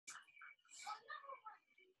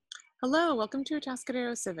Hello, welcome to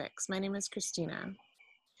Atascadero Civics. My name is Christina.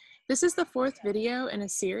 This is the fourth video in a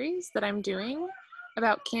series that I'm doing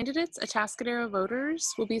about candidates Atascadero voters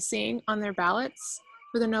will be seeing on their ballots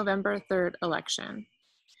for the November 3rd election.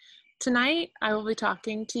 Tonight, I will be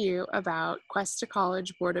talking to you about Cuesta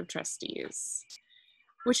College Board of Trustees,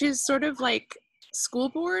 which is sort of like school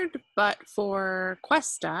board, but for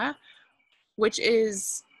Cuesta, which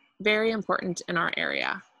is very important in our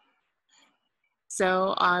area.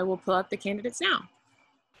 So I will pull up the candidates now.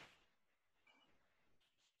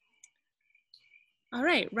 All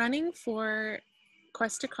right, running for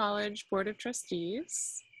Cuesta College Board of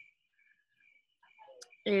Trustees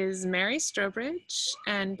is Mary Strobridge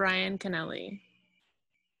and Brian Kennelly.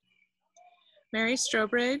 Mary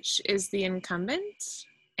Strobridge is the incumbent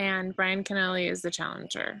and Brian Kennelly is the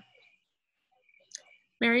challenger.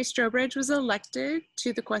 Mary Strobridge was elected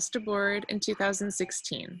to the Cuesta board in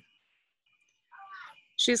 2016.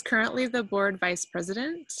 She is currently the board vice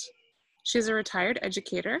president. She is a retired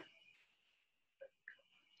educator.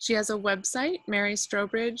 She has a website,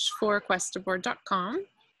 marystrobridge4cuestaboard.com,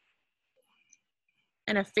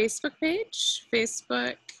 and a Facebook page,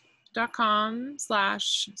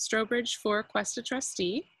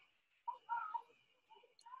 facebook.com/Strobridge4Cuesta-trustee.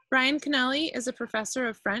 Brian Kennelly is a professor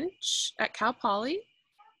of French at Cal Poly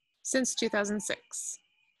since 2006.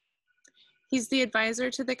 He's the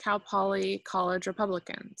advisor to the Cal Poly College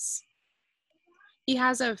Republicans. He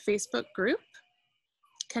has a Facebook group,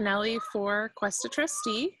 Kennelly for Cuesta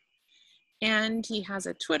Trustee, and he has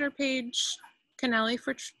a Twitter page, Kennelly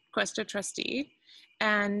for Cuesta Trustee.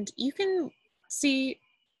 And you can see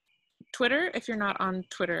Twitter if you're not on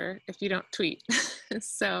Twitter, if you don't tweet.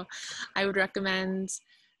 So I would recommend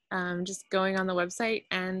just going on the website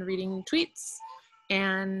and reading tweets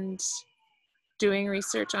and doing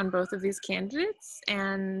research on both of these candidates.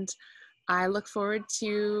 And I look forward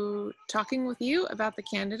to talking with you about the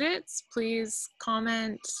candidates. Please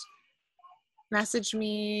comment, message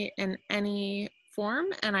me in any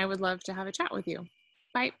form, and I would love to have a chat with you.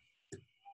 Bye.